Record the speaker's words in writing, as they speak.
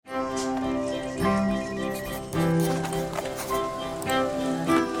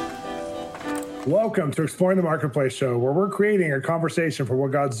Welcome to Exploring the Marketplace show, where we're creating a conversation for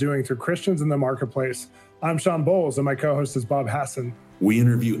what God's doing through Christians in the marketplace. I'm Shawn Bolz, and my co-host is Bob Hasson. We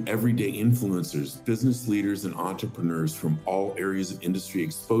interview everyday influencers, business leaders, and entrepreneurs from all areas of industry,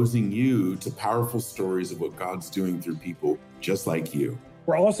 exposing you to powerful stories of what God's doing through people just like you.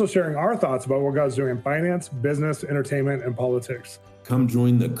 We're also sharing our thoughts about what God's doing in finance, business, entertainment, and politics. Come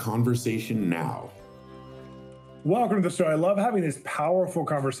join the conversation now. Welcome to the show. I love having these powerful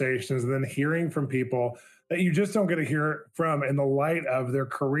conversations and then hearing from people that you just don't get to hear from in the light of their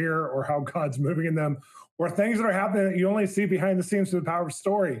career or how God's moving in them, or things that are happening that you only see behind the scenes through the power of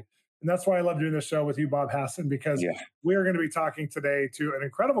story. And that's why I love doing this show with you, Bob Hasson, because we are going to be talking today to an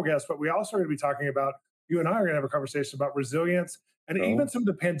incredible guest, but we also are going to be talking about, you and I are going to have a conversation about resilience and even some of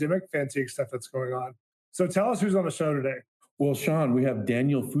the pandemic fatigue stuff that's going on. So tell us who's on the show today. Well, Shawn, we have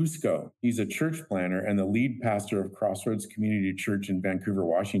Daniel Fusco. He's a church planner and the lead pastor of Crossroads Community Church in Vancouver,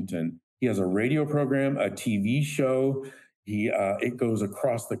 Washington. He has a radio program, a TV show. It goes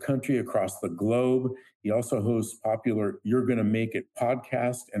across the country, across the globe. He also hosts popular You're Gonna Make It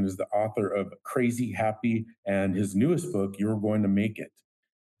podcast and is the author of Crazy Happy and his newest book, You're Going to Make It.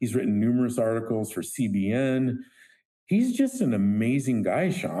 He's written numerous articles for CBN. He's just an amazing guy,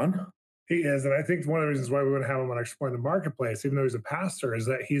 Shawn. He is. And I think one of the reasons why we want to have him on Exploring the Marketplace, even though he's a pastor, is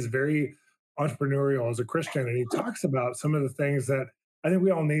that he's very entrepreneurial as a Christian. And he talks about some of the things that I think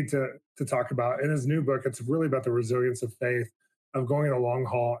we all need to talk about. In his new book, it's really about the resilience of faith, of going in a long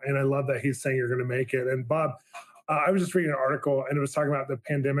haul. And I love that he's saying you're going to make it. And Bob, I was just reading an article and it was talking about the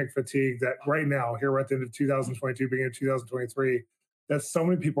pandemic fatigue that right now, here we're at the end of 2022, beginning of 2023, that so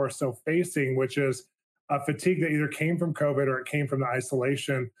many people are still facing, which is a fatigue that either came from COVID or it came from the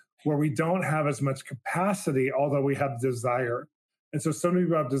isolation, where we don't have as much capacity, although we have desire. And so many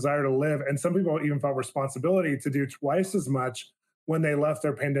people have desire to live, and some people even felt responsibility to do twice as much when they left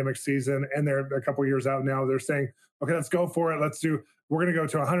their pandemic season, and they're a couple of years out now. They're saying, okay, let's go for it. We're going to go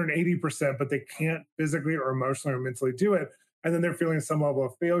to 180%, but they can't physically or emotionally or mentally do it. And then they're feeling some level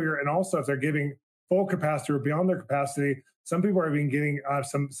of failure. And also, if they're giving full capacity or beyond their capacity, some people are even getting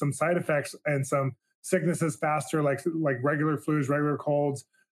some side effects and some sicknesses faster, like regular flus, regular colds.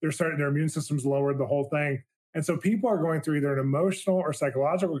 They're starting, their immune system's lowered, the whole thing. And so people are going through either an emotional or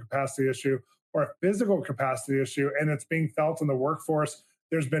psychological capacity issue or a physical capacity issue, and it's being felt in the workforce.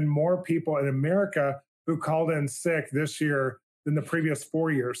 There's been more people in America who called in sick this year than the previous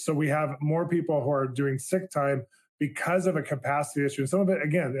 4 years. So we have more people who are doing sick time because of a capacity issue. And some of it,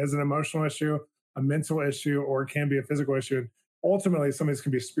 again, is an emotional issue, a mental issue, or it can be a physical issue. And ultimately, some of these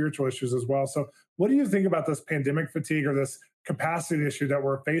can be spiritual issues as well. So what do you think about this pandemic fatigue or this capacity issue that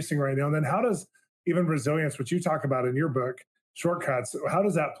we're facing right now? And then how does even resilience, which you talk about in your book, Shortcuts, how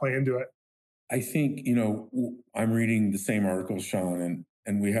does that play into it? I think, I'm reading the same article, Shawn,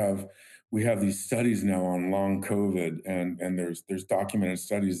 and we have these studies now on long COVID, and there's documented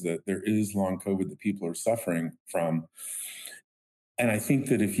studies that there is long COVID that people are suffering from. And I think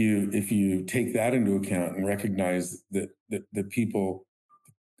that if you take that into account and recognize that the people,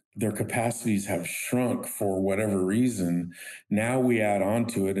 their capacities have shrunk for whatever reason, now we add on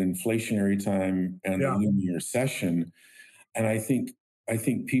to it inflationary time and the looming recession. And I think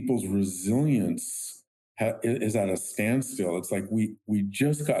people's resilience is at a standstill. It's like we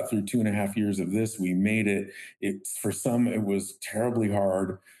just got through 2.5 years of this. We made it. It's, for some, it was terribly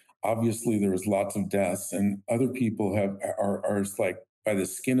hard. Obviously, there was lots of deaths, and other people are like by the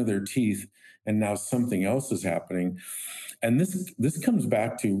skin of their teeth, and now something else is happening. And this comes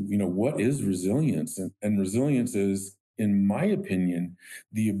back to, what is resilience? And resilience is, in my opinion,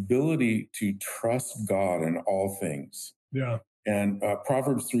 the ability to trust God in all things. Yeah. And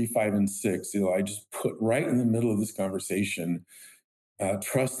Proverbs 3, 5, and 6, I just put right in the middle of this conversation.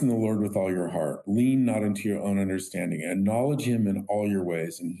 Trust in the Lord with all your heart. Lean not into your own understanding. Acknowledge him in all your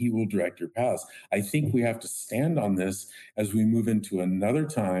ways, and he will direct your paths. I think we have to stand on this as we move into another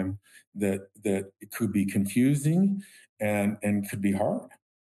time that it could be confusing and could be hard.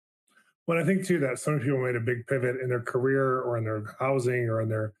 Well, I think too that some people made a big pivot in their career or in their housing or in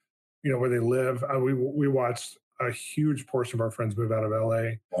their, where they live. We watched a huge portion of our friends move out of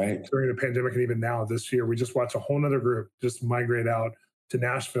LA during the pandemic, and even now this year, we just watched a whole nother group just migrate out to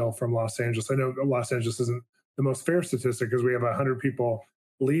Nashville from Los Angeles. I know Los Angeles isn't the most fair statistic because we have 100 people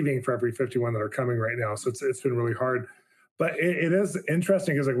leaving for every 51 that are coming right now. So it's been really hard. But it is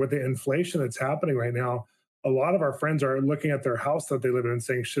interesting because, like, with the inflation that's happening right now, a lot of our friends are looking at their house that they live in and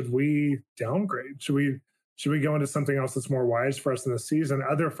saying, should we downgrade? Should we go into something else that's more wise for us in the season?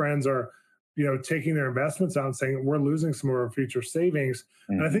 Other friends are, taking their investments out and saying, we're losing some of our future savings.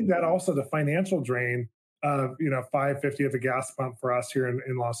 Mm-hmm. And I think that also the financial drain of, $5.50 at the gas pump for us here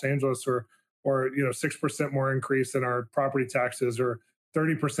in Los Angeles, or or 6% more increase in our property taxes, or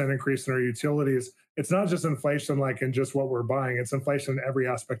 30% increase in our utilities. It's not just inflation like in just what we're buying, it's inflation in every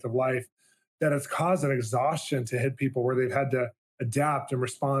aspect of life, that it's caused an exhaustion to hit people where they've had to adapt and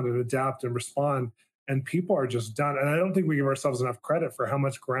respond and adapt and respond. And people are just done. And I don't think we give ourselves enough credit for how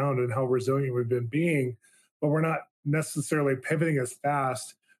much ground and how resilient we've been being, but we're not necessarily pivoting as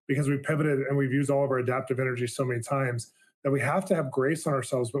fast because we pivoted and we've used all of our adaptive energy so many times that we have to have grace on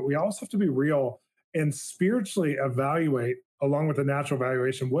ourselves, but we also have to be real and spiritually evaluate along with the natural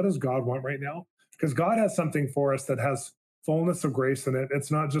evaluation. What does God want right now? Because God has something for us that has fullness of grace in it. It's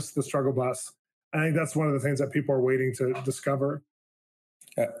not just the struggle bus. I think that's one of the things that people are waiting to discover.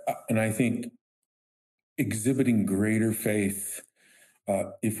 And I think exhibiting greater faith,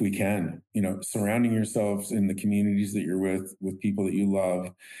 if we can, surrounding yourselves in the communities that you're with people that you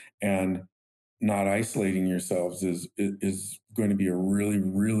love, and not isolating yourselves is going to be a really,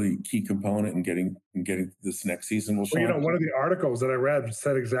 really key component in getting this next season. Well, Shawn, one of the articles that I read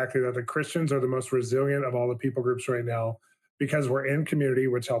said exactly that the Christians are the most resilient of all the people groups right now because we're in community,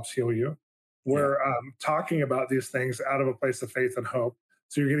 which helps heal you. We're talking about these things out of a place of faith and hope.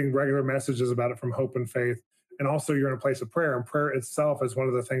 So you're getting regular messages about it from hope and faith. And also you're in a place of prayer. And prayer itself is one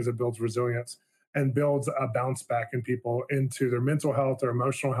of the things that builds resilience and builds a bounce back in people into their mental health, their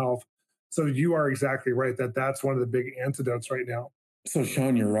emotional health. So you are exactly right that that's one of the big antidotes right now. So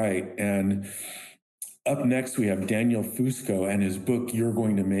Shawn, you're right. And up next, we have Daniel Fusco and his book, You're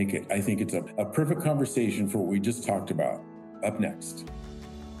Going to Make It. I think it's a perfect conversation for what we just talked about. Up next.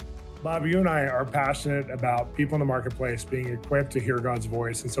 Bob, you and I are passionate about people in the marketplace being equipped to hear God's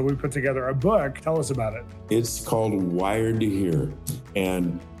voice. And so we put together a book. Tell us about it. It's called Wired to Hear.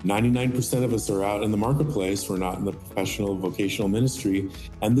 And 99% of us are out in the marketplace. We're not in the professional vocational ministry.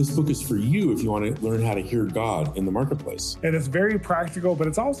 And this book is for you if you want to learn how to hear God in the marketplace. And it's very practical, but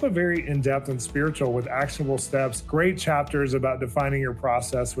it's also very in-depth and spiritual with actionable steps, great chapters about defining your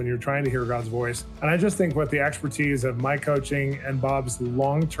process when you're trying to hear God's voice. And I just think with the expertise of my coaching and Bob's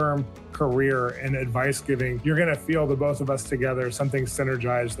long-term career and advice giving, you're going to feel the both of us together, something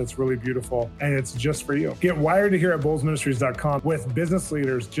synergized that's really beautiful. And it's just for you. Get Wired to Hear at bolzministries.com with business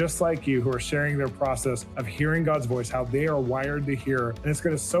leaders just like you who are sharing their process of hearing God's voice, how they are wired to hear. And it's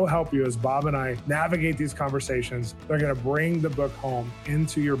going to so help you as Bob and I navigate these conversations. They're going to bring the book home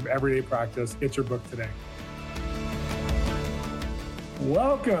into your everyday practice. Get your book today.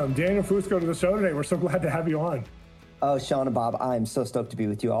 Welcome, Daniel Fusco, to the show today. We're so glad to have you on. Oh, Shawn and Bob, I'm so stoked to be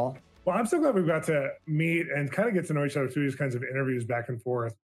with you all. Well, I'm so glad we've got to meet and kind of get to know each other through these kinds of interviews back and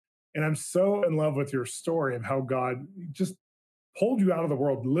forth. And I'm so in love with your story of how God just pulled you out of the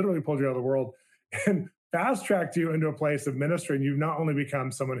world, literally pulled you out of the world, and fast-tracked you into a place of ministry. And you've not only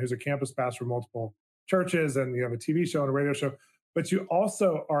become someone who's a campus pastor of multiple churches, and you have a TV show and a radio show, but you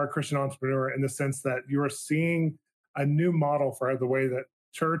also are a Christian entrepreneur in the sense that you are seeing a new model for the way that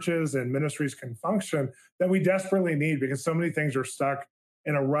churches and ministries can function that we desperately need, because so many things are stuck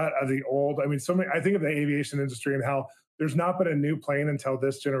in a rut of the old. I mean, I think of the aviation industry and how there's not been a new plane until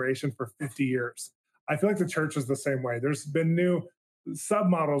this generation for 50 years. I feel like the church is the same way. There's been new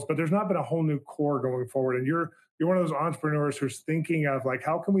submodels, but there's not been a whole new core going forward. And you're one of those entrepreneurs who's thinking of like,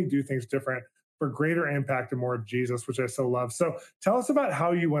 how can we do things different for greater impact and more of Jesus, which I so love. So tell us about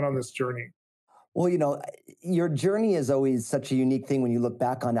how you went on this journey. Well, your journey is always such a unique thing when you look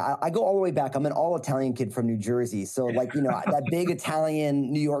back on it. I go all the way back. I'm an all Italian kid from New Jersey. So that big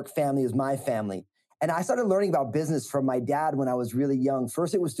Italian New York family is my family. And I started learning about business from my dad when I was really young.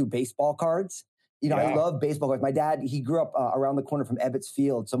 First, it was through baseball cards. I love baseball cards. My dad, he grew up around the corner from Ebbets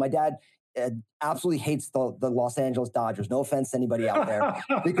Field. So my dad absolutely hates the Los Angeles Dodgers. No offense to anybody out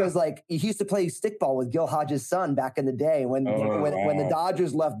there, because he used to play stickball with Gil Hodges' son back in the day. When the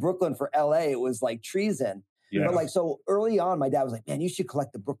Dodgers left Brooklyn for LA, it was like treason. Yeah. But so early on, my dad was like, man, you should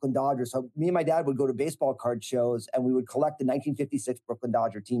collect the Brooklyn Dodgers. So me and my dad would go to baseball card shows and we would collect the 1956 Brooklyn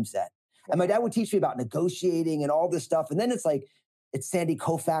Dodger team set. And my dad would teach me about negotiating and all this stuff. And then it's Sandy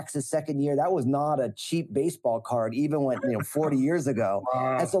Koufax's second year. That was not a cheap baseball card, even when 40 years ago.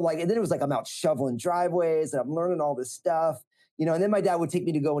 And so and then it was I'm out shoveling driveways and I'm learning all this stuff, and then my dad would take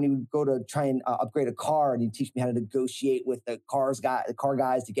me to go when he would go to try and upgrade a car, and he'd teach me how to negotiate with the car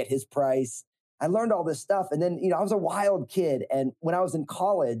guys to get his price. I learned all this stuff. And then, I was a wild kid. And when I was in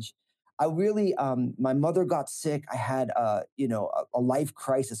college, I really, my mother got sick. I had, a life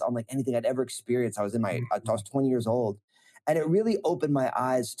crisis unlike anything I'd ever experienced. I was I was 20 years old. And it really opened my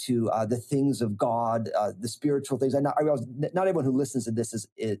eyes to the things of God, the spiritual things. I realize not everyone who listens to this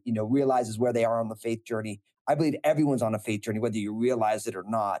realizes where they are on the faith journey. I believe everyone's on a faith journey, whether you realize it or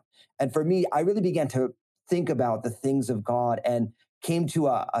not. And for me, I really began to think about the things of God. And came to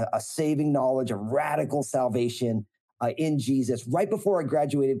a saving knowledge, a radical salvation in Jesus right before I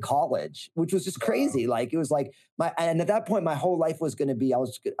graduated college, which was just crazy. Like it was like and at that point, my whole life was going to be, I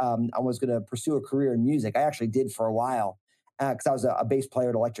was going to pursue a career in music. I actually did for a while because I was a bass player,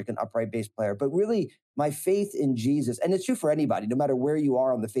 an electric and upright bass player. But really, my faith in Jesus, and it's true for anybody, no matter where you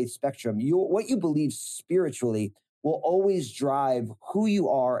are on the faith spectrum, what you believe spiritually will always drive who you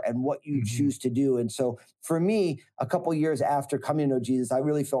are and what you choose to do. And so for me, a couple years after coming to know Jesus, I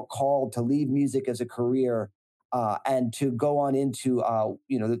really felt called to leave music as a career and to go on into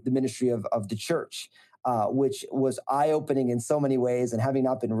the ministry of the church, which was eye-opening in so many ways. And having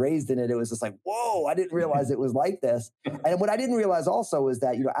not been raised in it, it was just like, whoa, I didn't realize it was like this. And what I didn't realize also is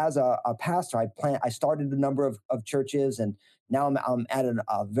that, as a pastor, I started a number of churches, and now I'm at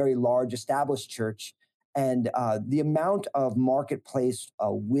a very large established church. And the amount of marketplace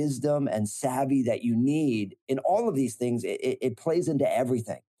wisdom and savvy that you need in all of these things, it plays into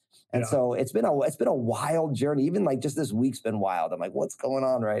everything. And so it's been a wild journey. Even like just this week's been wild. I'm like, what's going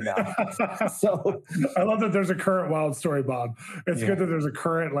on right now? So I love that there's a current wild story, Bob. It's good that there's a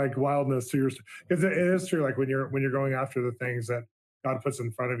current like wildness to your story. Because it is true. Like when you're going after the things that God puts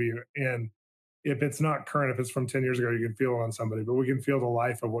in front of you, and if it's not current, if it's from 10 years ago, you can feel it on somebody, but we can feel the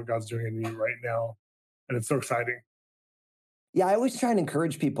life of what God's doing in you right now. And it's so exciting. Yeah, I always try and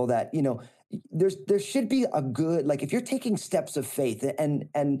encourage people that, there should be a good, like if you're taking steps of faith, and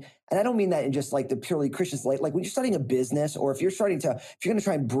I don't mean that in just like the purely Christian, like when you're starting a business, or if you're going to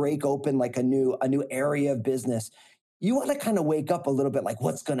try and break open like a new area of business, you want to kind of wake up a little bit like,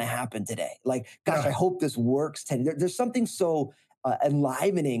 what's going to happen today? Like, gosh, I hope this works today. There's something so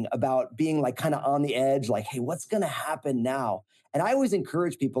enlivening about being like kind of on the edge, like, hey, what's going to happen now? And I always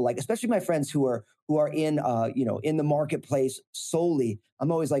encourage people, like, especially my friends who are in, in the marketplace solely.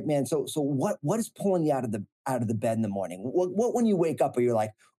 I'm always like, man, so what is pulling you out of the bed in the morning? What when you wake up, or you're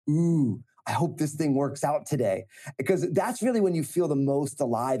like, ooh, I hope this thing works out today, because that's really when you feel the most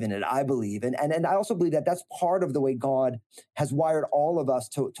alive in it, I believe. And I also believe that that's part of the way God has wired all of us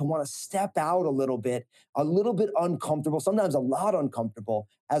to want to step out a little bit uncomfortable, sometimes a lot uncomfortable,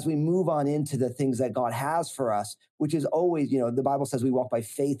 as we move on into the things that God has for us, which is always, the Bible says we walk by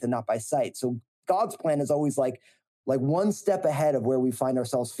faith and not by sight. So God's plan is always like one step ahead of where we find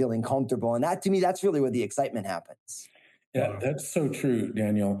ourselves feeling comfortable. And that, to me, that's really where the excitement happens. Yeah, that's so true,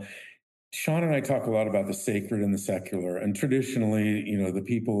 Daniel. Shawn and I talk a lot about the sacred and the secular. And traditionally, the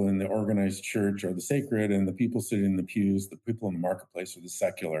people in the organized church are the sacred, and the people sitting in the pews, the people in the marketplace, are the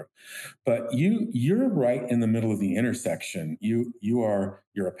secular. But you're right in the middle of the intersection. You're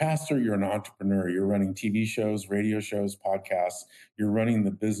a pastor, you're an entrepreneur, you're running TV shows, radio shows, podcasts, you're running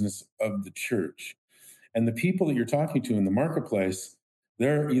the business of the church. And the people that you're talking to in the marketplace,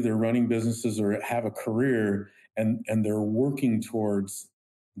 they're either running businesses or have a career, and they're working towards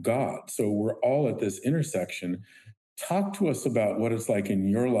God. So we're all at this intersection. Talk to us about what it's like in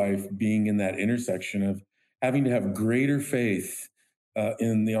your life being in that intersection of having to have greater faith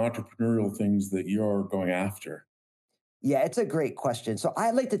in the entrepreneurial things that you're going after. Yeah, it's a great question. So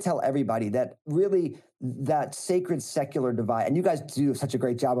I like to tell everybody that really that sacred secular divide, and you guys do such a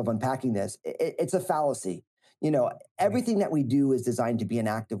great job of unpacking this, it's a fallacy. Everything that we do is designed to be an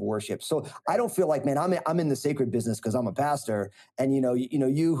act of worship. So I don't feel like, man, I'm in the sacred business because I'm a pastor, and you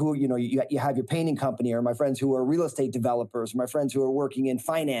have your painting company, or my friends who are real estate developers, or my friends who are working in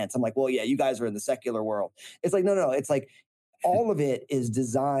finance. I'm like, well, yeah, you guys are in the secular world. It's like, no. It's like all of it is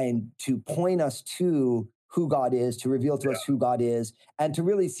designed to point us to who God is, to reveal to us who God is, and to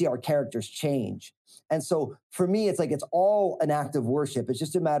really see our characters change. And so for me, it's like it's all an act of worship. It's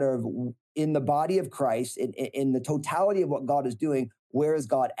just a matter of, in the body of Christ, in the totality of what God is doing, where is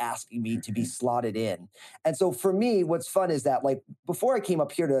God asking me to be slotted in? And so for me, what's fun is that, like, before I came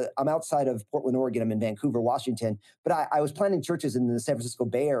up here I'm outside of Portland, Oregon, I'm in Vancouver, Washington, but I was planting churches in the San Francisco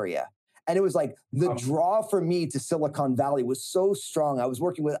Bay Area. And it was like the draw for me to Silicon Valley was so strong. I was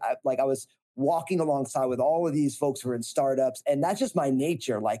working with, I was walking alongside with all of these folks who are in startups. And that's just my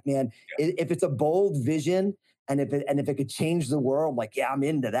nature. Like, man, if it's a bold vision, and if it could change the world, like, yeah, I'm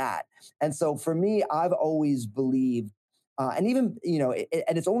into that. And so for me, I've always believed, and even,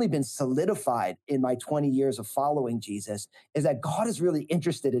 and it's only been solidified in my 20 years of following Jesus, is that God is really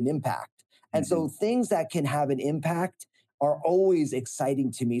interested in impact. And so things that can have an impact are always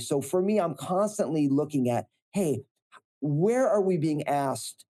exciting to me. So for me, I'm constantly looking at, hey, where are we being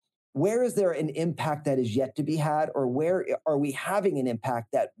asked? Where is there an impact that is yet to be had? Or where are we having an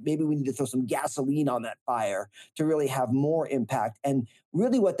impact that maybe we need to throw some gasoline on that fire to really have more impact? And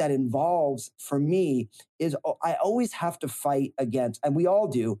really what that involves for me is I always have to fight against, and we all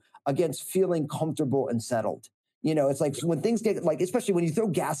do, against feeling comfortable and settled. It's like when things get like, especially when you throw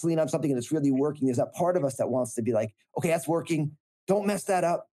gasoline on something and it's really working, there's that part of us that wants to be like, okay, that's working. Don't mess that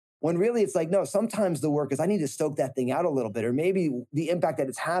up. When really it's like, no, sometimes the work is I need to stoke that thing out a little bit, or maybe the impact that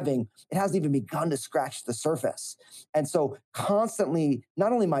it's having, it hasn't even begun to scratch the surface. And so constantly,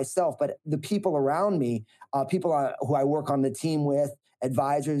 not only myself, but the people around me, people who I work on the team with,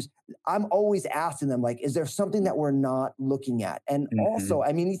 advisors, I'm always asking them, like, is there something that we're not looking at? And also,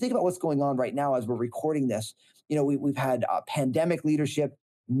 I mean, you think about what's going on right now as we're recording this, we've had pandemic leadership.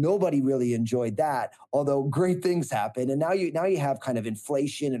 Nobody really enjoyed that, although great things happen. And now you have kind of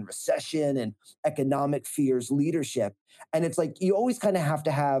inflation and recession and economic fears leadership. And it's like you always kind of have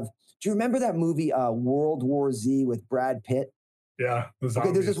to have. Do you remember that movie World War Z with Brad Pitt? Yeah, the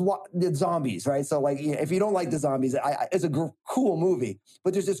Okay, there's zombies. the zombies, right? So, like, if you don't like the zombies, it's a cool movie.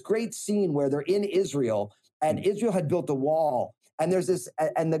 But there's this great scene where they're in Israel, and Israel had built a wall. And there's this,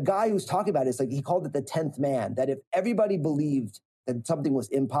 and the guy who's talking about it is like, he called it the 10th man, that if everybody believed that something was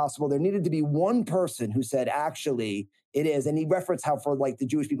impossible, there needed to be one person who said, actually, it is. And he referenced how for like the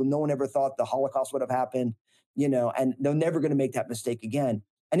Jewish people, no one ever thought the Holocaust would have happened, and they're never going to make that mistake again.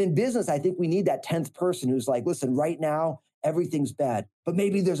 And in business, I think we need that 10th person who's like, listen, right now, everything's bad, but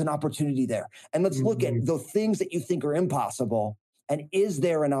maybe there's an opportunity there. And let's look at the things that you think are impossible. And is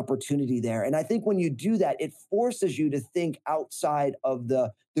there an opportunity there? And I think when you do that, it forces you to think outside of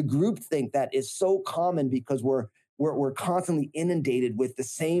the group think that is so common because we're constantly inundated with the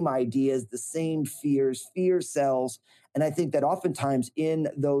same ideas, the same fears, fear cells. And I think that oftentimes in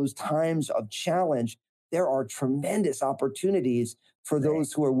those times of challenge, there are tremendous opportunities for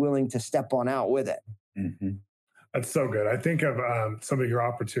those who are willing to step on out with it. Mm-hmm. That's so good. I think of some of your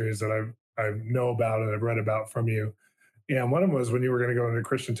opportunities that I know about and I've read about from you. And one of them was when you were going to go into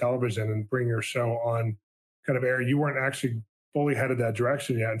Christian television and bring your show on kind of air. You weren't actually fully headed that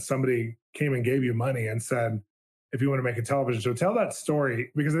direction yet. And somebody came and gave you money and said, if you want to make a television show, tell that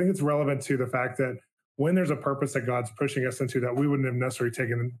story, because I think it's relevant to the fact that when there's a purpose that God's pushing us into that we wouldn't have necessarily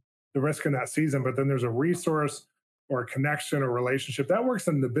taken the risk in that season, but then there's a resource or a connection or relationship that works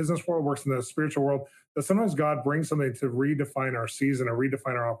in the business world, works in the spiritual world, that sometimes God brings something to redefine our season or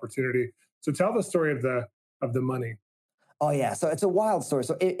redefine our opportunity. So tell the story of the money. Oh yeah, so it's a wild story.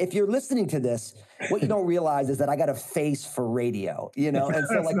 So if you're listening to this, what you don't realize is that I got a face for radio, and so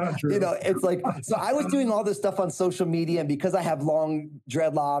That's like, not true. it's like, so I was doing all this stuff on social media, and because I have long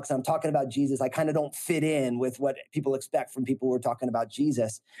dreadlocks, I'm talking about Jesus, I kind of don't fit in with what people expect from people who are talking about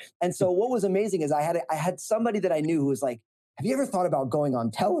Jesus. And so what was amazing is I had somebody that I knew who was like, have you ever thought about going on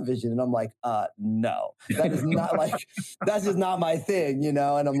television? And I'm like, no, that is not like, that's just not my thing, and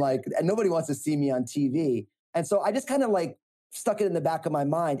I'm like, and nobody wants to see me on TV. And so I just kind of like stuck it in the back of my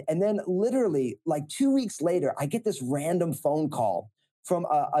mind. And then literally like 2 weeks later, I get this random phone call from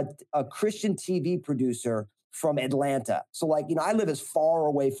a Christian TV producer from Atlanta. So like, I live as far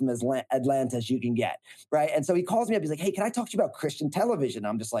away from Atlanta as you can get, right? And so he calls me up. He's like, hey, can I talk to you about Christian television?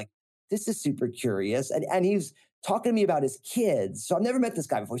 I'm just like, this is super curious. And he's talking to me about his kids. So I've never met this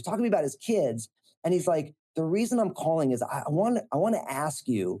guy before. He's talking to me about his kids. And he's like, the reason I'm calling is I want to ask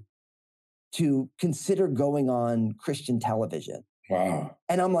you to consider going on Christian television. Wow.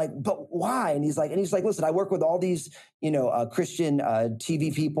 And I'm like, but why? And he's like, listen, I work with all these, Christian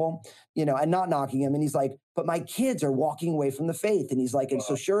TV people, and not knocking him. And he's like, but my kids are walking away from the faith. And he's like, and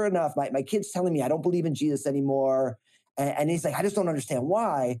so sure enough, my kid's telling me I don't believe in Jesus anymore. And he's like, I just don't understand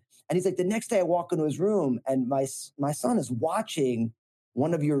why. And he's like, the next day I walk into his room and my son is watching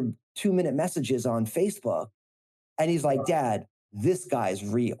one of your 2-minute messages on Facebook. And he's like, Dad, this guy's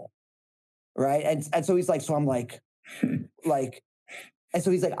real. Right. And so he's like, so I'm like, and so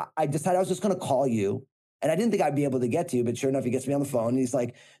he's like, I decided I was just going to call you. And I didn't think I'd be able to get to you, but sure enough, he gets me on the phone. And he's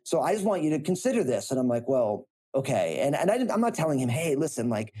like, so I just want you to consider this. And I'm like, well, okay. And I'm not telling him, hey, listen,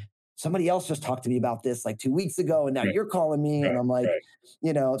 like somebody else just talked to me about this like 2 weeks ago. And now you're calling me. And I'm like,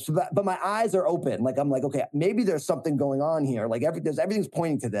 but my eyes are open. Like, I'm like, okay, maybe there's something going on here. Like everything's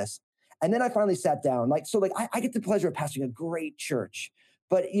pointing to this. And then I finally sat down. Like, so like I get the pleasure of pastoring a great church.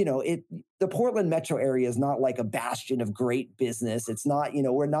 But, the Portland metro area is not like a bastion of great business. It's not,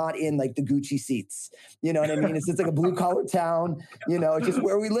 we're not in like the Gucci seats. You know what I mean? It's like a blue collar town, it's just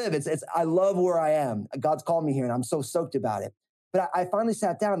where we live. I love where I am. God's called me here and I'm so stoked about it. But I finally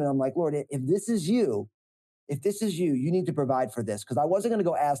sat down and I'm like, Lord, if this is you, you need to provide for this. Cause I wasn't going to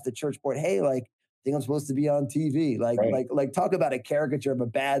go ask the church board, hey, like, I think I'm supposed to be on TV. Like talk about a caricature of a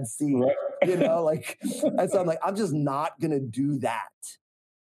bad seed, and so I'm like, I'm just not going to do that.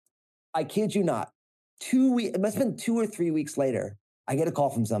 I kid you not. 2 weeks, it must have been 2 or 3 weeks later, I get a call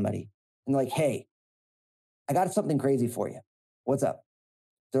from somebody and like, hey, I got something crazy for you. What's up?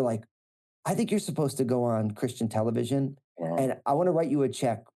 They're like, I think you're supposed to go on Christian television, Wow. and I want to write you a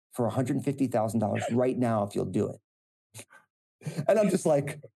check for $150,000 right now if you'll do it. And I'm just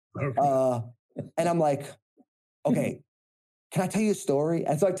like, Okay. and I'm like, okay, can I tell you a story?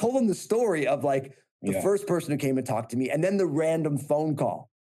 And so I told him the story of like the first person who came and talked to me, and then the random phone call.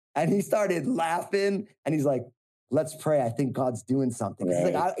 And he started laughing, and he's like, let's pray. I think God's doing something.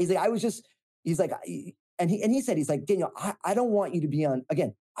 Right. And he said, he's like, Daniel, I don't want you to be on,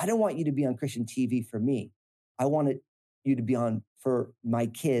 again, I don't want you to be on Christian TV for me. I wanted you to be on for my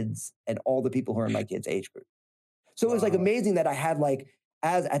kids and all the people who are in my kids' age group. So it was like amazing that I had like,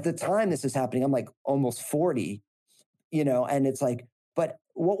 as at the time this is happening, I'm like almost 40, and it's like, but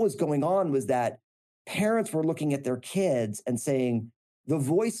what was going on was that parents were looking at their kids and saying, the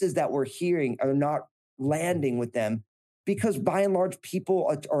voices that we're hearing are not landing with them because by and large,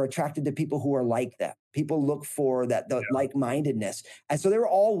 people are attracted to people who are like them. People look for the like-mindedness. And so they were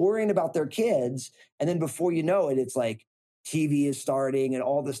all worrying about their kids. And then before you know it, it's like TV is starting and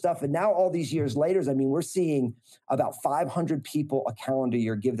all this stuff. And now all these years later, I mean, we're seeing about 500 people a calendar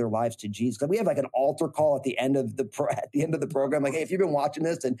year give their lives to Jesus. We have like an altar call at the end of the program. Like, hey, if you've been watching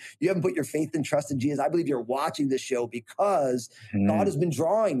this and you haven't put your faith and trust in Jesus, I believe you're watching this show because God has been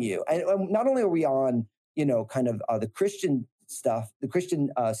drawing you. And not only are we on, kind of the Christian stuff, the Christian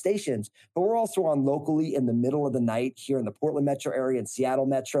stations, but we're also on locally in the middle of the night here in the Portland metro area and Seattle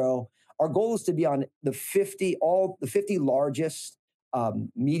metro. Our goal is to be on the 50 largest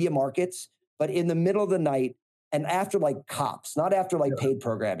media markets, but in the middle of the night and after like Cops, not after like paid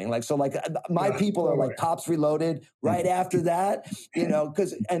programming. Like, so like my people are like Cops Reloaded right after that,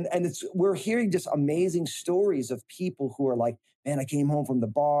 because, and we're hearing just amazing stories of people who are like, man, I came home from the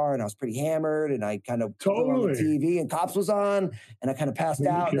bar and I was pretty hammered and I kind of put on the TV and Cops was on and I kind of passed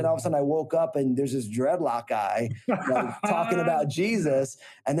out. And then all of a sudden I woke up and there's this dreadlock guy like, talking about Jesus.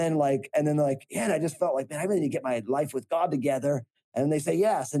 And then yeah, and I just felt like, man, I really need to get my life with God together. And they say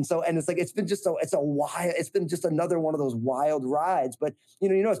yes. And it's like, it's been just another one of those wild rides. But you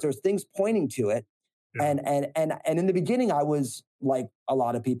notice there's things pointing to it. Yeah. And in the beginning, I was like a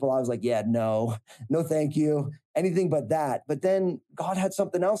lot of people, I was like, yeah, no, thank you. Anything but that. But then God had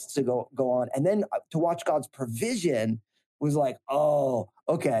something else to go on. And then to watch God's provision was like, oh,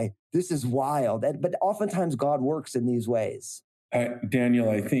 okay, this is wild. But oftentimes God works in these ways. Daniel,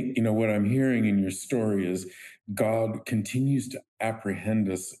 I think, what I'm hearing in your story is God continues to apprehend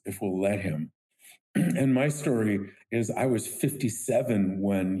us if we'll let him. And my story is I was 57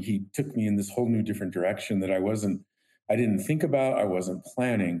 when he took me in this whole new different direction that I didn't think about, I wasn't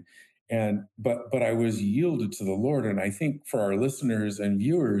planning. But I was yielded to the Lord. And I think for our listeners and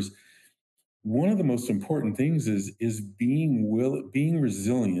viewers, one of the most important things is being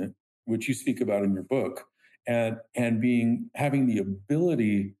resilient, which you speak about in your book, and having the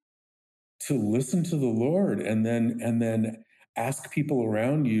ability to listen to the Lord and then ask people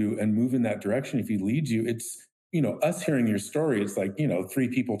around you and move in that direction if he leads you. It's, us hearing your story, it's like, 3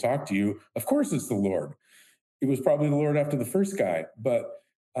 people talk to you. Of course it's the Lord. It was probably the Lord after the first guy. But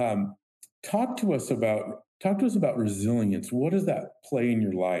talk to us about resilience. What does that play in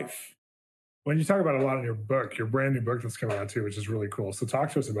your life? When you talk about it a lot in your book, your brand new book that's coming out too, which is really cool. So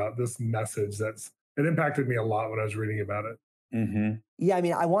talk to us about this message it impacted me a lot when I was reading about it. Mm-hmm. Yeah, I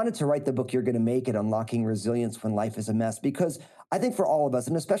mean, I wanted to write the book You're Going to Make It, Unlocking Resilience When Life is a Mess, because I think for all of us,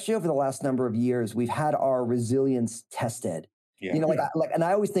 and especially over the last number of years, we've had our resilience tested. Yeah. And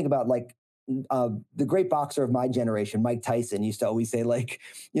I always think about the great boxer of my generation, Mike Tyson, used to always say,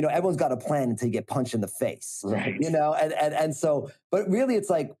 everyone's got a plan until you get punched in the face. Right. And so, but really it's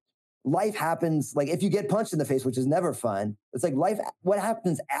like life happens, like if you get punched in the face, which is never fun, it's like what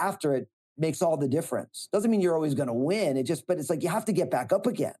happens after it makes all the difference. Doesn't mean you're always going to win. But it's like you have to get back up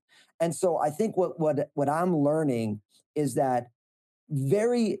again. And so I think what I'm learning is that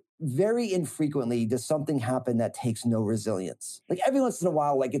very, very infrequently does something happen that takes no resilience. Like every once in a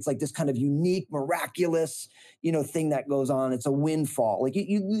while, like it's like this kind of unique, miraculous, thing that goes on. It's a windfall. Like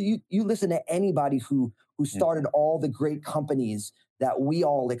you listen to anybody who started all the great companies that we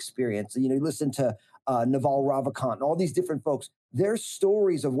all experience. You listen to Naval Ravikant and all these different folks. Their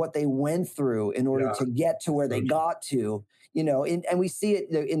stories of what they went through in order to get to where they got to, and we see it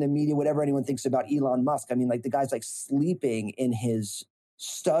in the media, whatever anyone thinks about Elon Musk. I mean, like the guy's like sleeping in his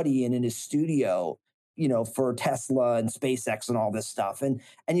study and in his studio, for Tesla and SpaceX and all this stuff. And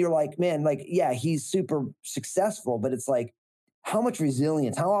you're like, man, like, yeah, he's super successful, but it's like, how much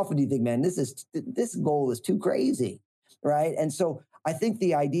resilience, how often do you think, man, this goal is too crazy, right? And so I think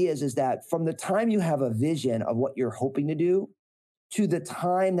the idea is that from the time you have a vision of what you're hoping to do to the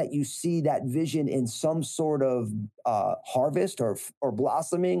time that you see that vision in some sort of harvest or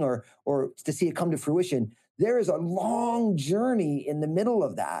blossoming or to see it come to fruition, there is a long journey in the middle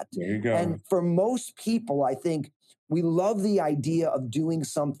of that. There you go. And for most people, I think we love the idea of doing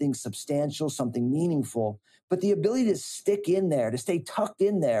something substantial, something meaningful, but the ability to stick in there, to stay tucked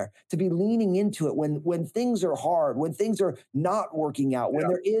in there, to be leaning into it when things are hard, when things are not working out, when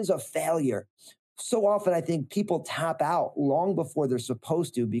there is a failure. So often I think people tap out long before they're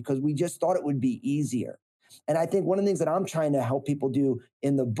supposed to because we just thought it would be easier. And I think one of the things that I'm trying to help people do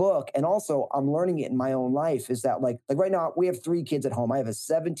in the book, and also I'm learning it in my own life, is that like right now we have 3 kids at home. I have a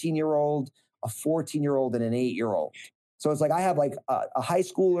 17-year-old, a 14-year-old, and an 8-year-old. So it's like I have like a high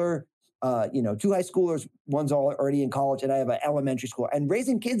schooler, 2 high schoolers, one's already in college, and I have an elementary school. And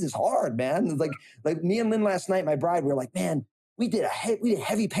raising kids is hard, man. It's like me and Lynn last night, my bride, we were like, man, we did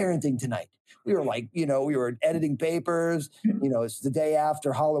heavy parenting tonight. We were like, we were editing papers, it's the day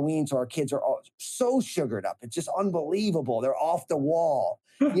after Halloween. So our kids are all so sugared up. It's just unbelievable. They're off the wall,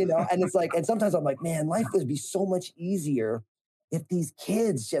 and it's like, and sometimes I'm like, man, life would be so much easier if these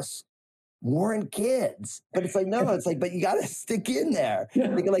kids just weren't kids. But it's like, no, it's like, but you got to stick in there.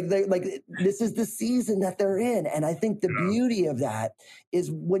 Like this is the season that they're in. And I think the beauty of that is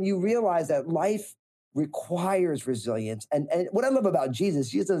when you realize that life requires resilience. And what I love about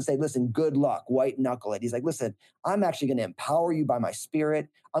Jesus doesn't say, listen, good luck, white knuckle it. He's like, listen, I'm actually going to empower you by my spirit.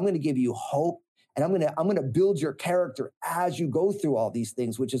 I'm going to give you hope. And I'm going to build your character as you go through all these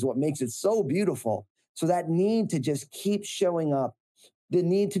things, which is what makes it so beautiful. So that need to just keep showing up, the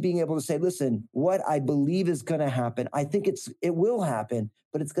need to being able to say, listen, what I believe is going to happen, I think it will happen,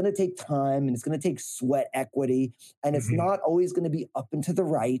 but it's going to take time and it's going to take sweat equity. And it's not always going to be up and to the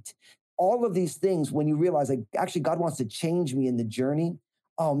right. All of these things, when you realize like actually God wants to change me in the journey,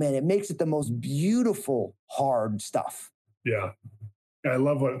 oh man, it makes it the most beautiful, hard stuff. Yeah. I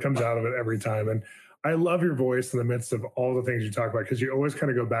love what comes out of it every time. And I love your voice in the midst of all the things you talk about, because you always kind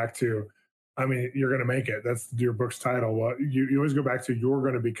of go back to, I mean, you're going to make it. That's your book's title. Well, you always go back to, you're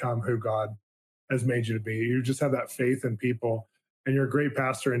going to become who God has made you to be. You just have that faith in people, and you're a great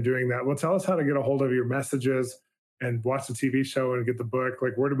pastor in doing that. Well, tell us how to get a hold of your messages and watch the TV show and get the book.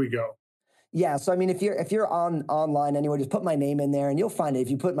 Like, where do we go? Yeah. So, I mean, if you're online anywhere, just put my name in there and you'll find it. If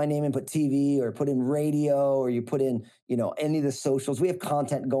you put my name in, put TV or put in radio, or you put in, any of the socials, we have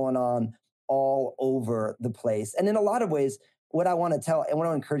content going on all over the place. And in a lot of ways, what I want to tell and what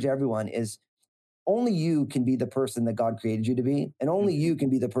I encourage everyone is only you can be the person that God created you to be. And only you can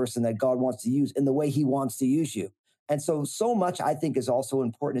be the person that God wants to use in the way he wants to use you. And so much I think is also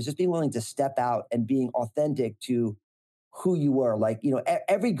important is just being willing to step out and being authentic to who you were. Like,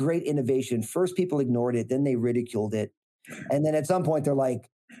 every great innovation, first people ignored it, then they ridiculed it. And then at some point they're like,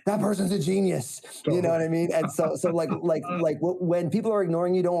 that person's a genius. You know what I mean? And so like when people are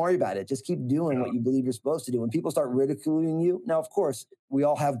ignoring you, don't worry about it. Just keep doing what you believe you're supposed to do. When people start ridiculing you, now, of course, we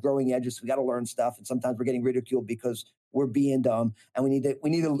all have growing edges. We got to learn stuff. And sometimes we're getting ridiculed because we're being dumb, and we need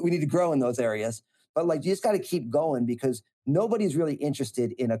to grow in those areas. But like, you just got to keep going, because nobody's really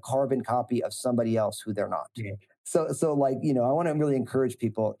interested in a carbon copy of somebody else who they're not. Yeah. So like, I want to really encourage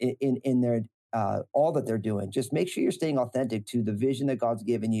people in their, all that they're doing. Just make sure you're staying authentic to the vision that God's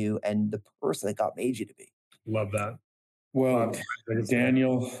given you and the person that God made you to be. Love that. Well,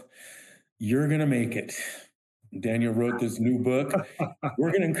 Daniel, you're going to make it. Daniel wrote this new book.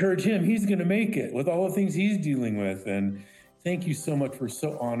 We're going to encourage him. He's going to make it with all the things he's dealing with. And thank you so much. We're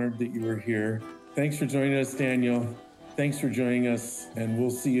so honored that you were here. Thanks for joining us, Daniel. Thanks for joining us, and we'll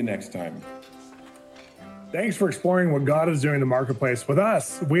see you next time. Thanks for exploring what God is doing in the marketplace with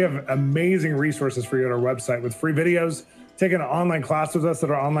us. We have amazing resources for you on our website with free videos, take an online class with us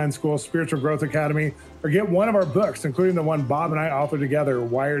at our online school, Spiritual Growth Academy, or get one of our books, including the one Bob and I authored together,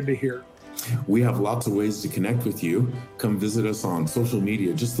 Wired to Hear. We have lots of ways to connect with you. Come visit us on social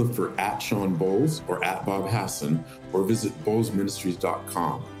media. Just look for @Shawn Bolz or @Bob Hasson, or visit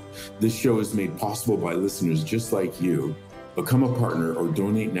bolzministries.com. This show is made possible by listeners just like you. Become a partner or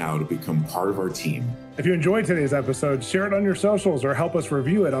donate now to become part of our team. If you enjoyed today's episode, share it on your socials or help us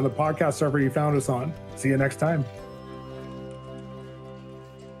review it on the podcast server you found us on. See you next time.